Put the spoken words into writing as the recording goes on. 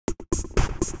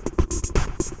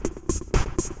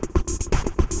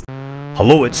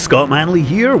Hello, it's Scott Manley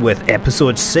here with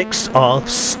episode 6 of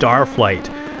Starflight.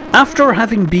 After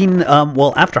having been,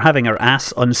 after having our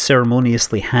ass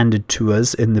unceremoniously handed to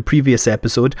us in the previous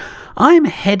episode, I'm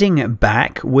heading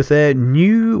back with a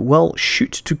new,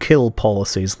 shoot to kill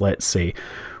policies, let's say.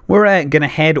 We're going to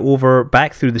head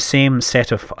back through the same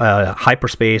set of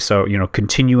hyperspace or,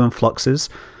 continuum fluxes.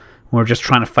 We're just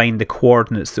trying to find the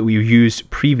coordinates that we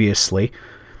used previously.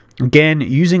 Again,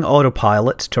 using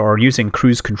autopilot or using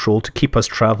cruise control to keep us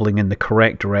traveling in the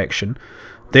correct direction.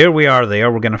 There we are there.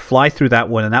 We're going to fly through that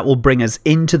one, and that will bring us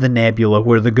into the nebula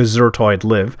where the Gazertoid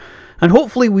live. And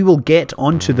hopefully we will get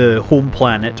onto the home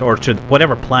planet, or to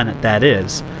whatever planet that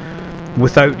is,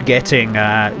 without getting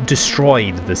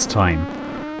destroyed this time.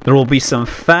 There will be some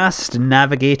fast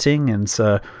navigating and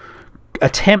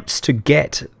attempts to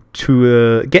get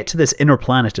to this inner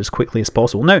planet as quickly as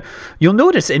possible. Now, you'll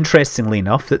notice, interestingly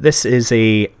enough, that this is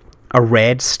a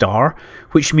red star,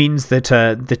 which means that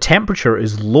the temperature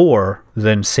is lower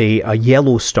than, say, a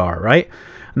yellow star, right?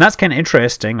 And that's kind of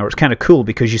interesting, or it's kind of cool,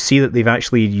 because you see that they've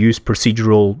actually used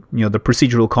procedural, the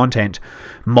procedural content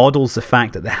models the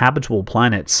fact that the habitable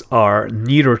planets are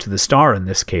nearer to the star in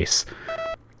this case.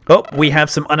 Oh, we have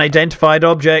some unidentified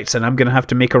objects, and I'm going to have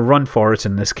to make a run for it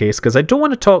in this case, because I don't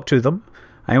want to talk to them.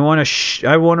 I want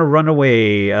to run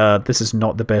away. This is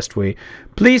not the best way.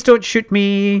 Please don't shoot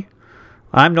me.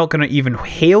 I'm not going to even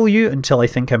hail you until I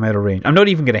think I'm out of range. I'm not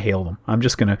even going to hail them. I'm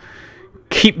just going to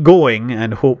keep going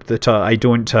and hope that I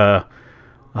don't...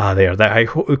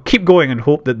 keep going and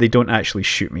hope that they don't actually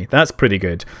shoot me. That's pretty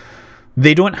good.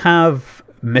 They don't have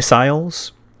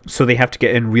missiles, so they have to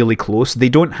get in really close. They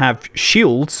don't have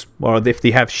shields, or if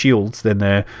they have shields, then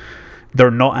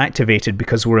they're not activated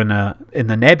because we're in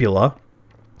the nebula.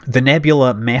 The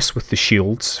nebula mess with the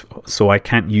shields, so I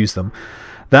can't use them.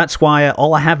 That's why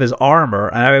all I have is armor,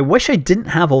 and I wish I didn't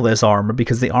have all this armor,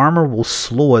 because the armor will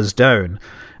slow us down,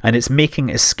 and it's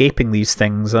making escaping these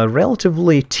things a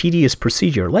relatively tedious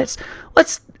procedure. Let's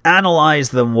analyze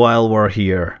them while we're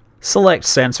here. Select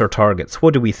sensor targets.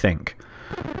 What do we think?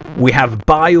 We have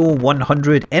Bio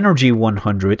 100, Energy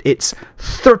 100. It's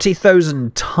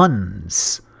 30,000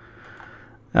 tons.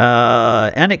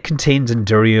 And it contains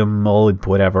endurium,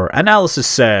 whatever. Analysis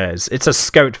says it's a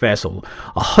scout vessel.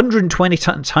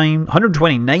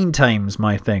 129 times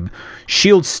my thing.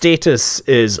 Shield status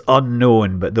is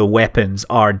unknown, but the weapons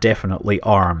are definitely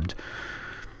armed.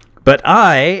 But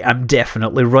I am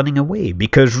definitely running away,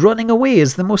 because running away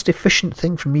is the most efficient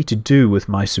thing for me to do with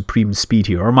my supreme speed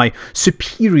here, or my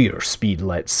superior speed,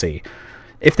 let's say.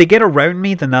 If they get around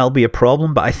me, then that'll be a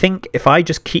problem, but I think if I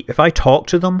talk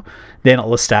to them, then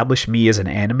it'll establish me as an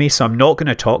enemy, so I'm not going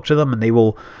to talk to them, and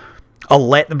I'll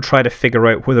let them try to figure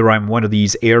out whether I'm one of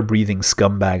these air-breathing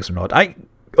scumbags or not.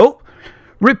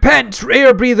 Repent,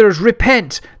 air-breathers,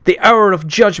 repent! The hour of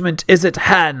judgment is at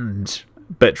hand!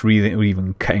 But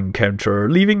leaving encounter.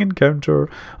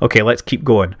 Okay, let's keep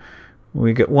going.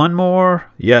 We get one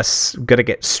more. Yes, we've got to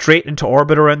get straight into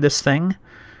orbit around this thing.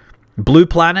 Blue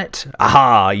planet.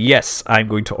 Aha, yes, I'm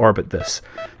going to orbit this.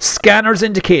 Scanners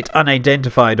indicate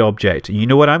unidentified object. You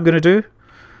know what I'm going to do?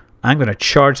 I'm going to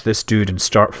charge this dude and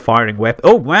start firing weapons.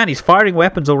 Oh man, he's firing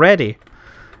weapons already.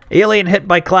 Alien hit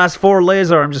by class 4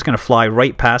 laser. I'm just going to fly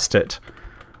right past it.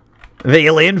 The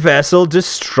alien vessel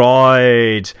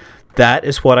destroyed. That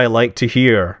is what I like to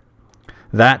hear.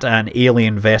 That an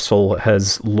alien vessel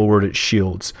has lowered its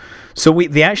shields. So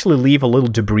they actually leave a little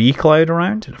debris cloud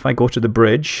around. If I go to the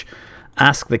bridge,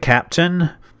 ask the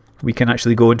captain, we can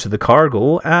actually go into the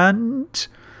cargo and...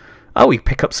 Oh, we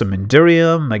pick up some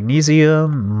endurium,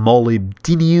 magnesium,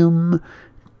 molybdenum,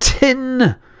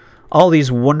 tin. All these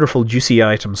wonderful juicy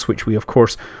items, which we, of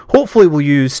course, hopefully will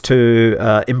use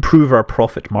to improve our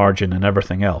profit margin and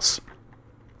everything else.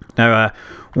 Now,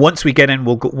 once we get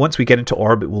into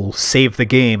orbit, we'll save the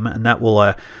game, and that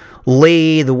will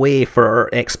lay the way for our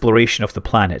exploration of the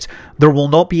planet. There will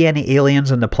not be any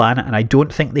aliens on the planet, and I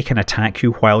don't think they can attack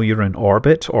you while you're in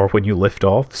orbit or when you lift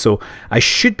off, so I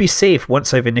should be safe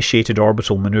once I've initiated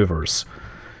orbital maneuvers.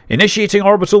 Initiating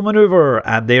orbital maneuver,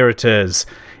 and there it is.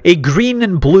 A green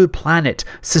and blue planet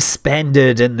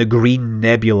suspended in the green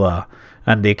nebula.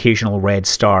 And the occasional red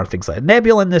star, things like that.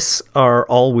 Nebula in this are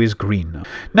always green.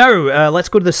 Now, let's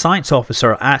go to the science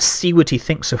officer, see what he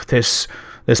thinks of this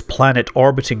planet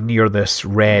orbiting near this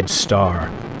red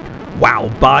star. Wow,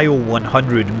 Bio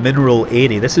 100, Mineral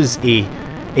 80. This is a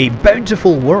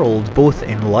bountiful world, both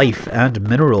in life and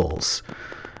minerals.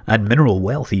 And mineral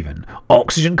wealth, even.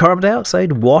 Oxygen, carbon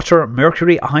dioxide, water,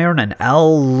 mercury, iron, and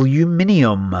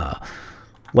aluminium.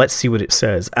 Let's see what it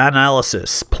says.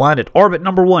 Analysis. Planet orbit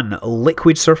number 1.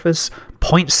 Liquid surface.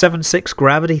 0.76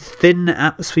 gravity. Thin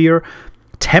atmosphere.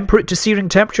 temperate to searing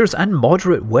temperatures and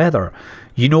moderate weather.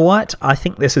 You know what? I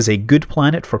think this is a good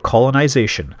planet for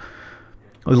colonization.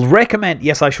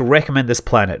 I shall recommend this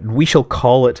planet, and we shall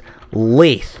call it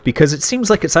Lathe, because it seems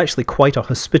like it's actually quite a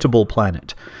hospitable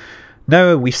planet.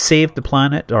 Now we've saved the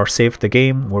planet, or saved the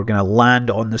game, we're going to land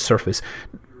on the surface.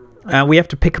 We have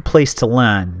to pick a place to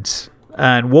land.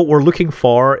 And what we're looking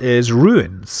for is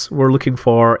ruins. We're looking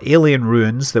for alien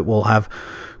ruins that will have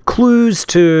clues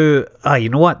to... you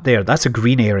know what? That's a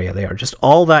green area there. Just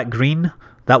all that green,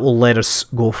 that will let us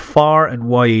go far and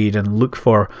wide and look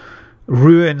for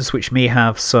ruins which may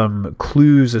have some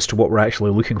clues as to what we're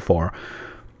actually looking for.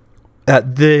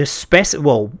 The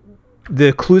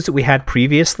clues that we had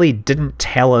previously didn't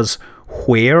tell us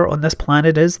where on this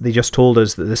planet is. They just told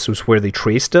us that this was where they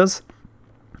traced us.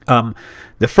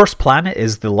 The first planet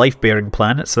is the life-bearing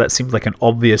planet, so that seems like an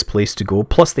obvious place to go.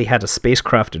 Plus, they had a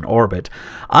spacecraft in orbit.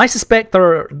 I suspect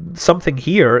something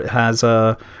here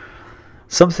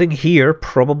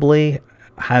probably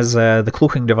has the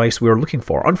cloaking device we were looking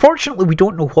for. Unfortunately, we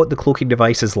don't know what the cloaking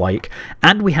device is like,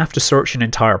 and we have to search an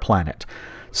entire planet.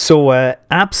 So,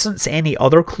 absence any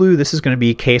other clue, this is going to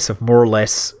be a case of more or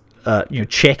less,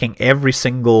 checking every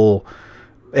single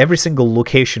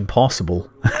location possible.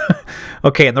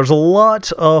 Okay, and there's a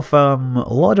lot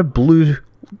of blue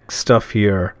stuff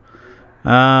here.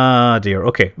 Ah, dear.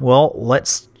 Okay, well,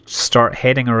 let's start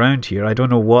heading around here. I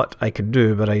don't know what I can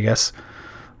do, but I guess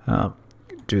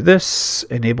do this,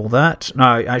 enable that.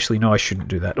 No, actually, no, I shouldn't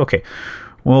do that. Okay,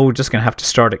 well, we're just going to have to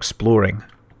start exploring.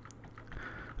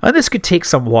 And this could take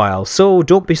some while, so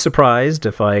don't be surprised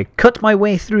if I cut my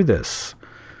way through this.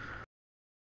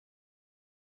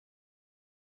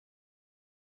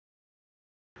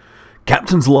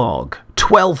 Captain's log,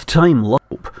 12th time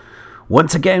loop.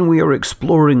 Once again we are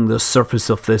exploring the surface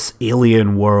of this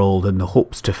alien world in the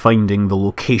hopes to finding the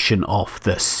location of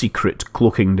the secret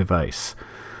cloaking device.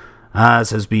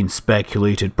 As has been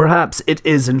speculated, perhaps it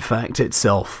is in fact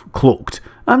itself cloaked,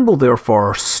 and will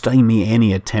therefore stymie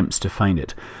any attempts to find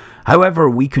it. However,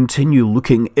 we continue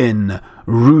looking in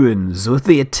ruins with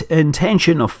the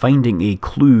intention of finding a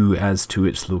clue as to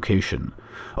its location.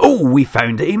 Oh, we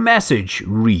found a message.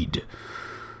 Read.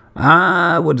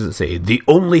 What does it say? The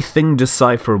only thing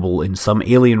decipherable in some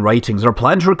alien writings are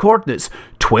planetary coordinates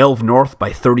 12 north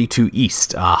by 32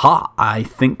 east. Aha, I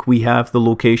think we have the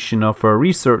location of our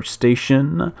research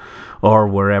station, or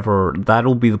wherever.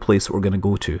 That'll be the place we're going to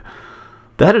go to.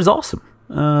 That is awesome.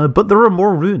 But there are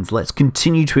more ruins. Let's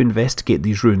continue to investigate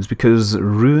these ruins, because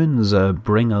ruins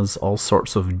bring us all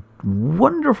sorts of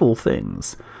wonderful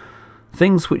things.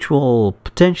 Things which will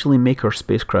potentially make our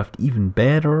spacecraft even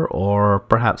better, or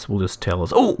perhaps will just tell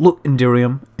us, oh, look,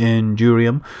 endurium.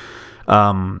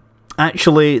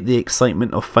 Actually, the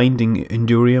excitement of finding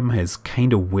endurium is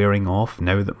kind of wearing off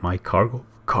now that my cargo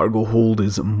hold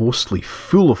is mostly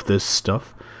full of this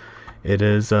stuff. It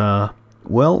is, well,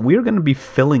 we're going to be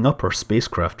filling up our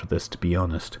spacecraft with this, to be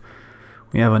honest.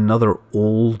 We have another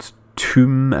old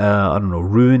tomb,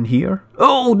 ruin here.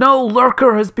 Oh no,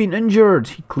 Lurker has been injured.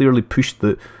 He clearly pushed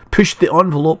the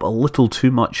envelope a little too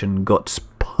much and got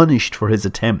punished for his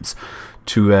attempts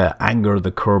to anger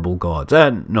the Kerbal gods.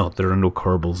 No, there are no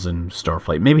Kerbals in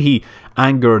Starflight. Maybe he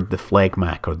angered the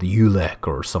Phlegmac or the Ulek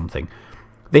or something.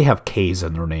 They have K's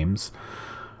in their names.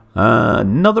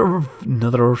 Another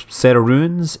set of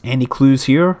ruins. Any clues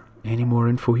here? Any more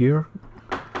info here?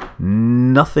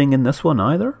 Nothing in this one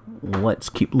either. Let's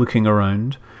keep looking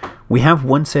around. We have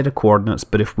one set of coordinates,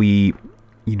 but if we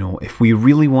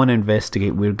really want to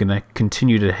investigate, we're going to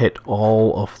continue to hit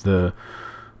all of the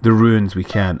ruins we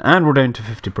can. And we're down to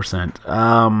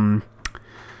 50%.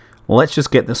 Let's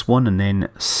just get this one and then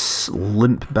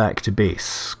limp back to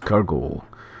base. Cargo.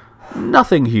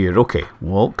 Nothing here. Okay,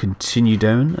 well, continue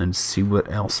down and see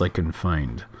what else I can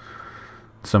find.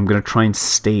 So I'm going to try and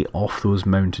stay off those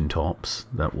mountaintops.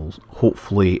 That will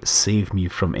hopefully save me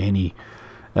from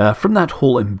from that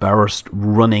whole embarrassed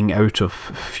running out of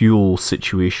fuel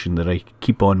situation that I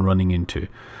keep on running into.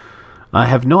 I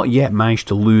have not yet managed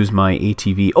to lose my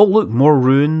ATV. Oh look, more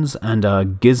ruins and a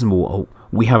gizmo. Oh,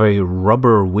 we have a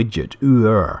rubber widget. Ooh,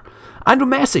 and a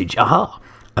message. Aha!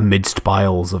 Amidst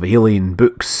piles of alien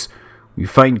books, we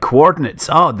find coordinates.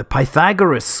 The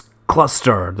Pythagoras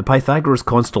cluster, the Pythagoras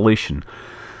constellation.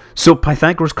 So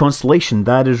Pythagoras constellation,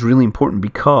 that is really important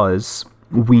because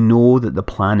we know that the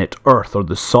planet Earth, or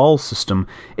the Sol system,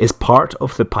 is part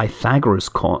of the Pythagoras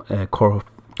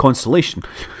constellation.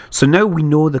 So now we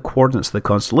know the coordinates of the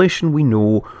constellation, we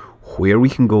know where we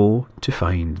can go to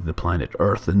find the planet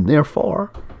Earth, and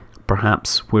therefore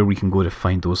perhaps where we can go to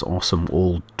find those awesome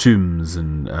old tombs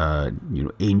and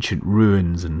ancient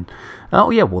ruins and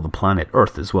the planet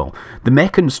Earth as well. The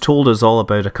Meccans told us all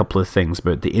about a couple of things,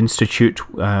 about the institute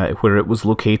where it was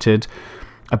located,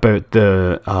 about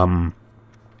the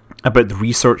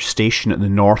research station at the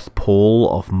North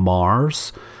Pole of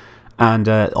Mars, and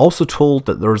also told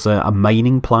that there's a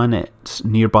mining planet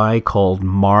nearby called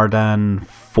Mardan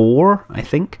 4, I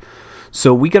think.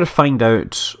 So we got to find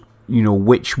out,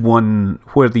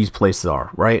 where these places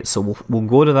are, right? So we'll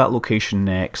go to that location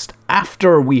next,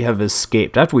 after we have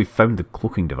escaped, after we've found the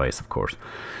cloaking device, of course.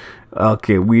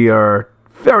 Okay, we are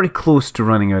very close to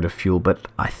running out of fuel, but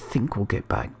I think we'll get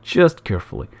back just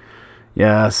carefully.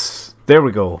 Yes, there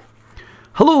we go.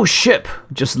 Hello, ship!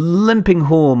 Just limping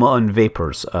home on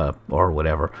vapors, or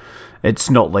whatever. It's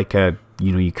not like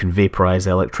you can vaporize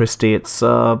electricity, it's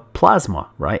plasma,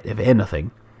 right? If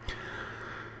anything.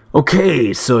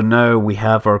 Okay, so now we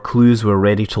have our clues. We're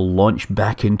ready to launch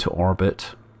back into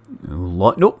orbit.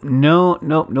 Nope, no.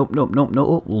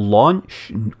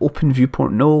 Launch, open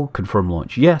viewport, no. Confirm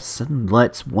launch, yes. And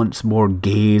let's once more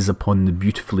gaze upon the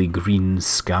beautifully green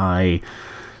sky,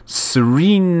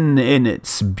 serene in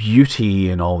its beauty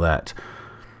and all that.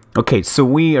 Okay, so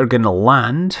we are going to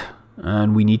land,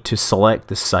 and we need to select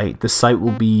the site. The site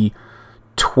will be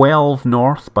 12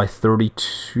 north by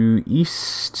 32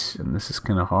 east, and this is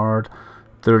kind of hard.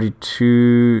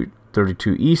 32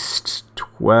 east,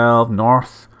 12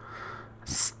 north.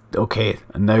 Okay,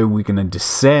 and now we're going to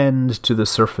descend to the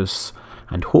surface,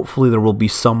 and hopefully there will be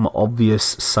some obvious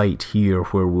site here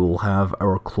where we'll have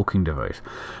our cloaking device.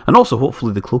 And also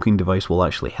hopefully the cloaking device will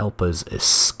actually help us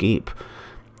escape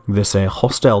this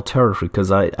hostile territory,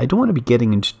 because I don't want to be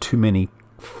getting into too many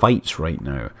fights right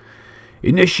now.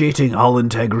 Initiating hull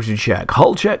integrity check.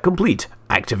 Hull check complete.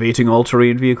 Activating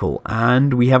all-terrain vehicle.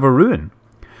 And we have a ruin.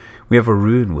 We have a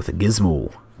ruin with a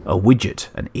gizmo, a widget,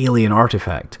 an alien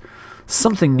artifact,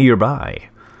 something nearby.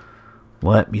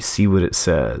 Let me see what it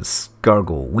says.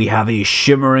 Gargle. We have a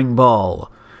shimmering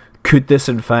ball. Could this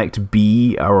in fact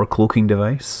be our cloaking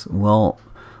device? Well,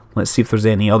 let's see if there's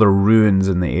any other ruins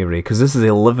in the area, because this is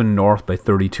 11 north by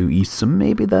 32 east, so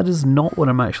maybe that is not what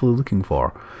I'm actually looking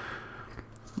for.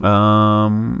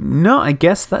 No, I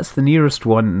guess that's the nearest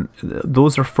one.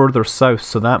 Those are further south,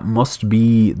 so that must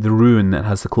be the ruin that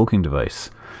has the cloaking device.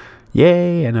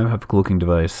 Yay, I now have a cloaking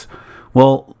device.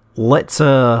 Well, let's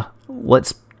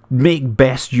make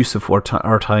best use of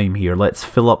our time here. Let's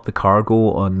fill up the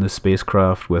cargo on the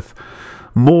spacecraft with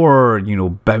more,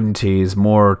 bounties,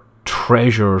 more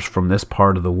treasures from this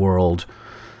part of the world.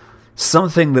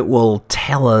 Something that will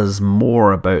tell us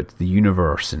more about the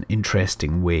universe in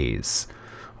interesting ways.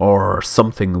 Or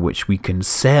something which we can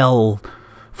sell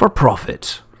for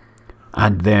profit.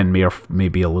 And then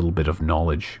maybe a little bit of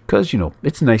knowledge. Because,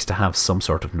 it's nice to have some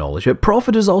sort of knowledge. But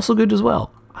profit is also good as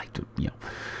well. I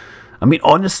mean,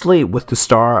 honestly, with the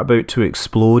star about to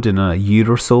explode in a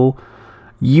year or so,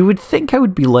 you would think I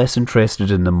would be less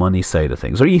interested in the money side of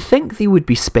things. Or you think they would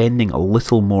be spending a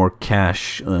little more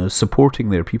cash supporting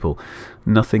their people.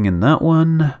 Nothing in that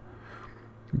one.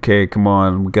 Okay, come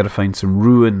on. We got to find some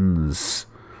ruins.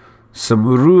 Some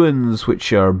ruins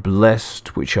which are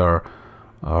blessed, which are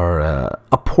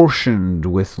apportioned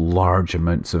with large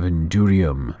amounts of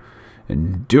endurium.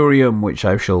 Endurium which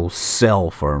I shall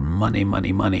sell for money,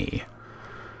 money, money.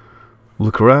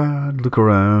 Look around,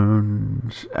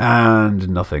 and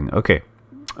nothing. Okay.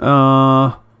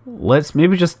 Let's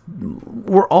maybe just...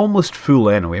 We're almost full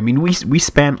anyway. I mean, we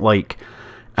spent like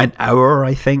an hour,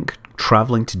 I think,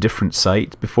 traveling to different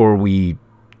sites before we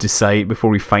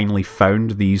finally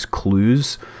found these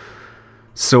clues.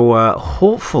 So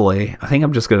hopefully, I think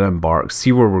I'm just going to embark,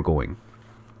 see where we're going.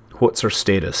 What's our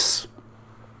status?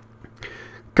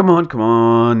 Come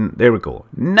on. There we go.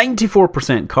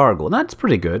 94% cargo. That's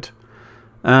pretty good.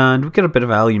 And we've got a bit of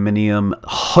aluminium.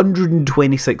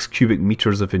 126 cubic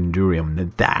meters of endurium. Now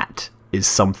that is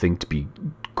something to be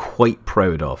quite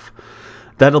proud of.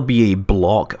 That'll be a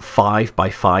block 5 by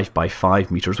 5 by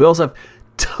 5 meters. We also have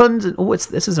tons of... Oh,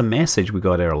 this is a message we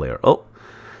got earlier. Oh,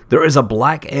 there is a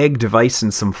black egg device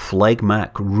and some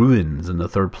phlegmatic ruins in the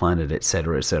third planet,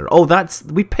 etc., etc. Oh,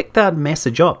 we picked that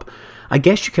message up. I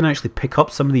guess you can actually pick up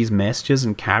some of these messages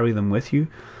and carry them with you.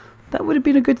 That would have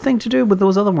been a good thing to do with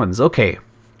those other ones. Okay.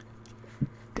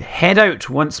 Head out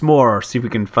once more, see if we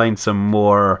can find some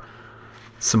more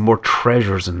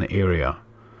treasures in the area.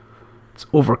 It's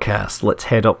overcast. Let's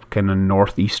head up kind of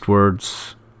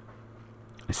northeastwards.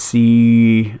 I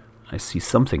see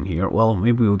something here. Well,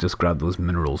 maybe we'll just grab those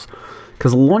minerals,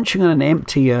 because launching on an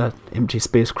empty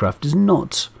spacecraft is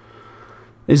not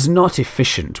is not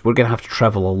efficient. We're going to have to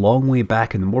travel a long way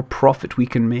back, and the more profit we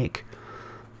can make,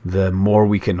 the more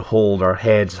we can hold our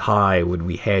heads high when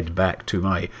we head back to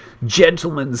my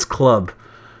gentleman's club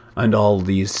and all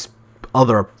these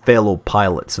other fellow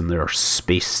pilots and their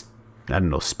space, I don't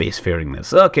know,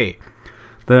 spacefaringness. Okay,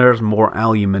 there's more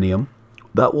aluminium.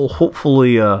 That will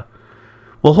hopefully,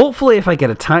 hopefully if I get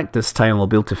attacked this time, I'll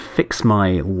be able to fix my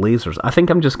lasers. I think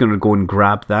I'm just going to go and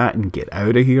grab that and get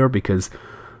out of here because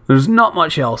there's not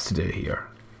much else to do here.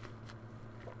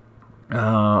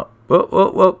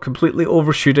 Completely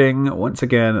overshooting once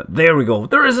again. There we go.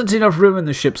 There isn't enough room in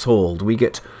the ship's hold. We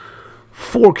get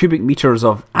 4 cubic meters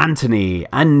of antimony.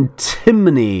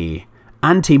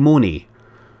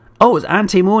 Oh, it's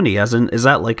antimony, as in, is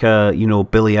that like a, you know,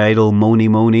 Billy Idol, Moni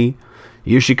Moni?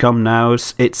 Here she come now,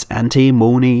 it's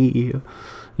antimony.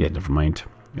 Yeah, never mind.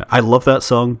 I love that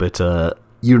song, but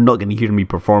you're not going to hear me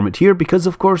perform it here because,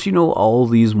 of course, you know, all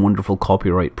these wonderful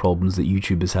copyright problems that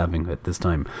YouTube is having at this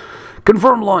time.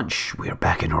 Confirm launch. We are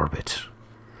back in orbit.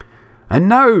 And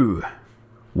now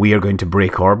we are going to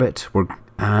break orbit. We're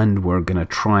going to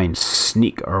try and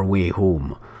sneak our way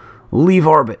home. Leave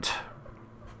orbit.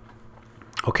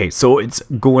 Okay, so it's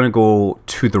going to go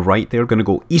to the right there. Going to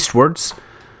go eastwards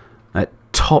at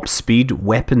top speed,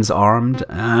 weapons armed,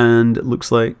 and it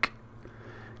looks like...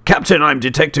 Captain, I'm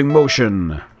detecting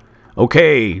motion.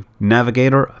 Okay,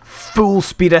 navigator, full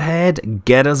speed ahead.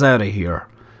 Get us out of here.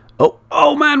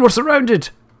 Oh man, we're surrounded.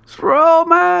 Oh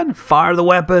man, fire the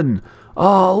weapon.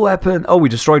 Oh, weapon. Oh, we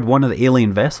destroyed one of the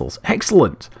alien vessels.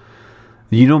 Excellent.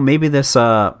 You know, maybe this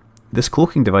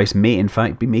cloaking device may in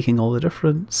fact be making all the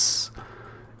difference.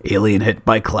 Alien hit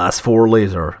by class 4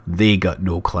 laser. They got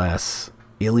no class.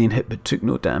 Alien hit but took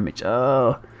no damage.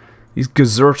 These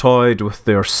Gazertoid with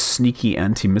their sneaky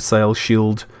anti-missile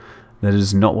shield. That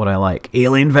is not what I like.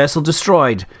 Alien vessel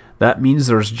destroyed. That means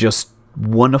there's just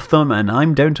one of them, and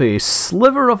I'm down to a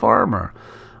sliver of armor.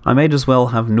 I might as well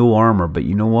have no armor, but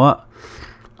you know what?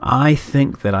 I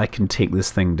think that I can take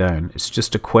this thing down. It's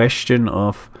just a question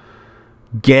of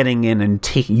getting in and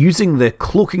using the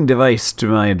cloaking device to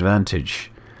my advantage.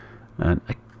 And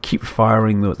I keep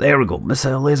firing those. There we go.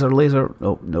 Missile, laser.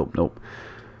 Nope.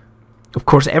 Of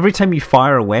course, every time you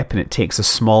fire a weapon, it takes a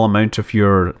small amount of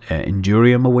your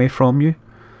endurium away from you.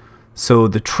 So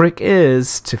the trick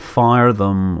is to fire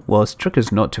them... Well, the trick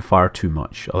is not to fire too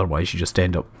much. Otherwise, you just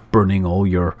end up burning all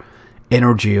your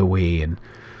energy away and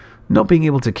not being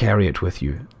able to carry it with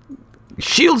you.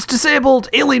 Shields disabled!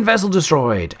 Alien vessel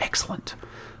destroyed! Excellent.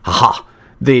 Haha!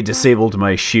 They disabled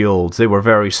my shields. They were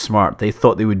very smart. They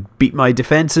thought they would beat my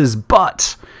defenses,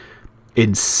 but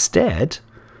instead,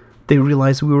 they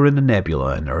realized we were in a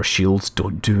nebula and our shields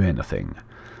don't do anything.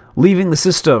 Leaving the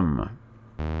system.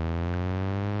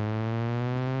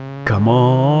 Come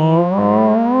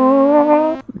on!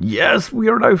 Yes, we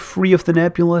are now free of the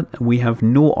nebula. We have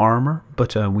no armor,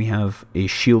 but we have a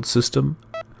shield system.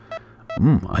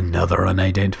 Another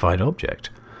unidentified object.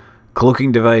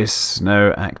 Cloaking device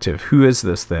now active. Who is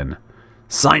this then?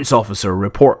 Science officer,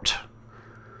 report.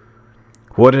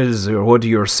 What do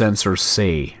your sensors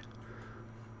say?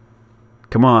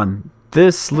 Come on.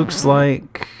 This looks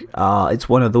like... it's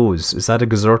one of those. Is that a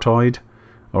Gazertoid?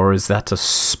 Or is that a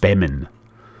Spemin?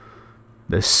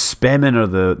 The Spemin are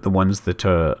the ones that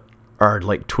are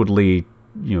like totally,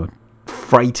 you know,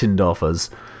 frightened of us.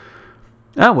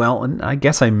 Well, and I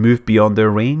guess I moved beyond their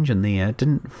range and they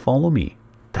didn't follow me.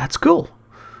 That's cool.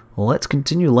 Well, let's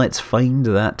continue. Let's find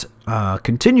that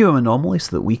continuum anomaly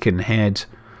so that we can head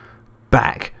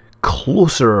back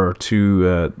closer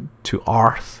to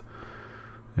Earth.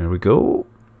 There we go.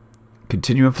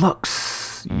 Continuum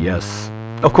flux. Yes.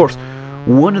 Of course,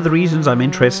 one of the reasons I'm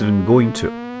interested in going to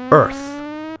Earth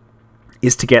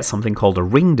is to get something called a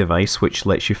ring device which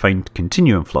lets you find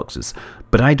continuum fluxes.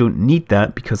 But I don't need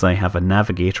that because I have a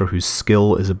navigator whose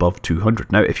skill is above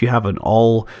 200. Now, if you have an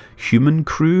all-human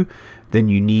crew, then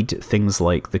you need things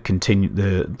like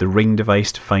the ring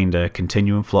device to find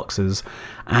continuum fluxes,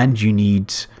 and you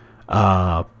need...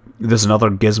 there's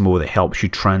another gizmo that helps you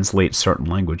translate certain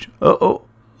language.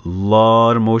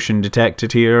 Lot of motion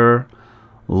detected here.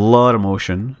 Lot of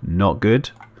motion. Not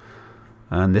good.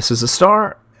 And this is a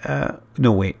start.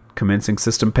 No, wait. Commencing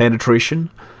system penetration.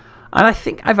 And I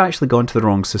think I've actually gone to the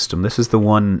wrong system. This is the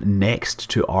one next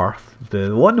to Earth.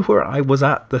 The one where I was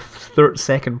at the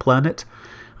second planet.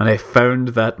 And I found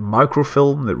that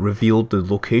microfilm that revealed the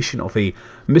location of a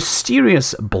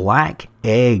mysterious black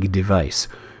egg device.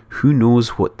 Who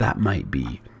knows what that might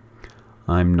be?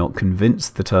 I'm not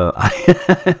convinced that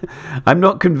I'm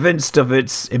not convinced of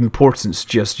its importance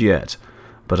just yet.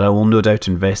 but I will no doubt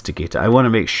investigate it. I want to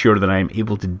make sure that I'm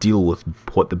able to deal with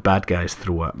what the bad guys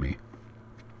throw at me.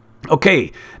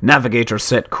 Okay, navigator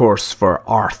set course for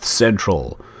Earth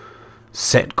Central.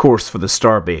 Set course for the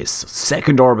starbase.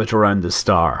 Second orbit around the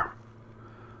star.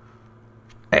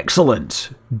 Excellent.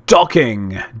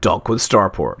 Docking. Dock with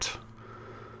starport.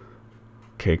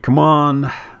 Okay, come on.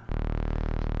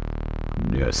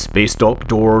 Yeah, space dock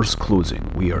doors closing.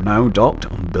 We are now docked,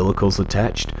 umbilicals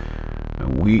attached.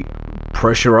 We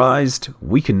pressurized.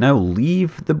 We can now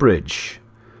leave the bridge,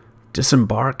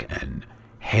 disembark, and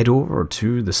head over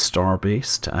to the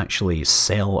starbase to actually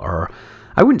sell our,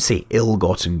 I wouldn't say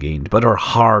ill-gotten gains, but our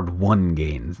hard-won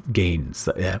gains.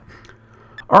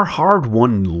 Our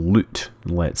hard-won loot,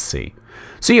 let's say.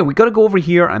 So yeah, we got to go over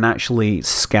here and actually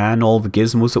scan all the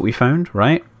gizmos that we found,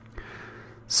 right?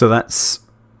 So that's,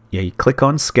 yeah, you click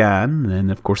on scan, and then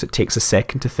of course it takes a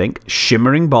second to think.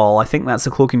 Shimmering ball, I think that's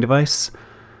a cloaking device.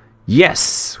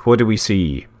 Yes, what do we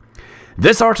see?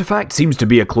 This artifact seems to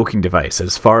be a cloaking device.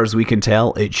 As far as we can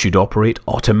tell, it should operate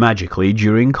automagically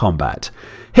during combat.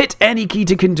 Hit any key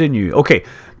to continue. Okay,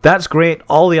 that's great.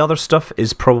 All the other stuff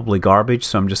is probably garbage,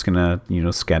 so I'm just gonna,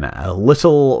 scan it. A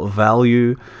little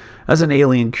value as an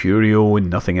alien curio and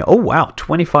nothing else. Oh wow,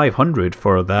 2,500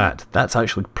 for that. That's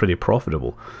actually pretty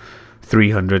profitable.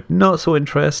 300, not so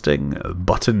interesting.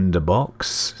 Buttoned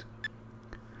box.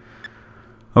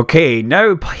 Okay,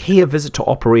 now pay a visit to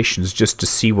operations just to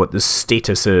see what the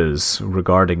status is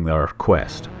regarding their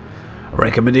quest.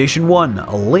 Recommendation 1,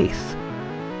 Lathe.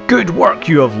 Good work,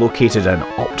 you have located an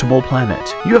optimal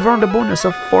planet. You have earned a bonus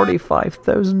of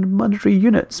 45,000 monetary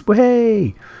units.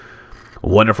 Way!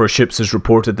 One of our ships has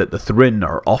reported that the Thrin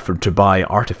are offered to buy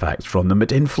artifacts from them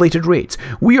at inflated rates.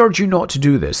 We urge you not to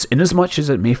do this, inasmuch as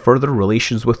it may further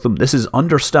relations with them. This is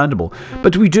understandable,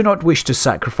 but we do not wish to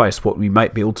sacrifice what we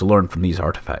might be able to learn from these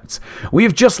artifacts. We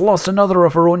have just lost another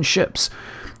of our own ships.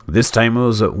 This time it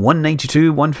was at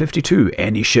 192, 152.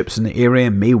 Any ships in the area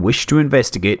may wish to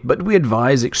investigate, but we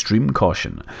advise extreme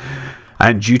caution.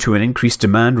 And due to an increased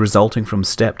demand resulting from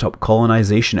stepped-up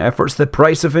colonization efforts, the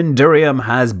price of endurium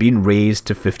has been raised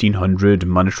to 1,500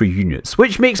 monetary units,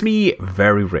 which makes me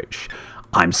very rich.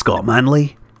 I'm Scott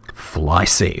Manley. Fly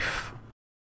safe.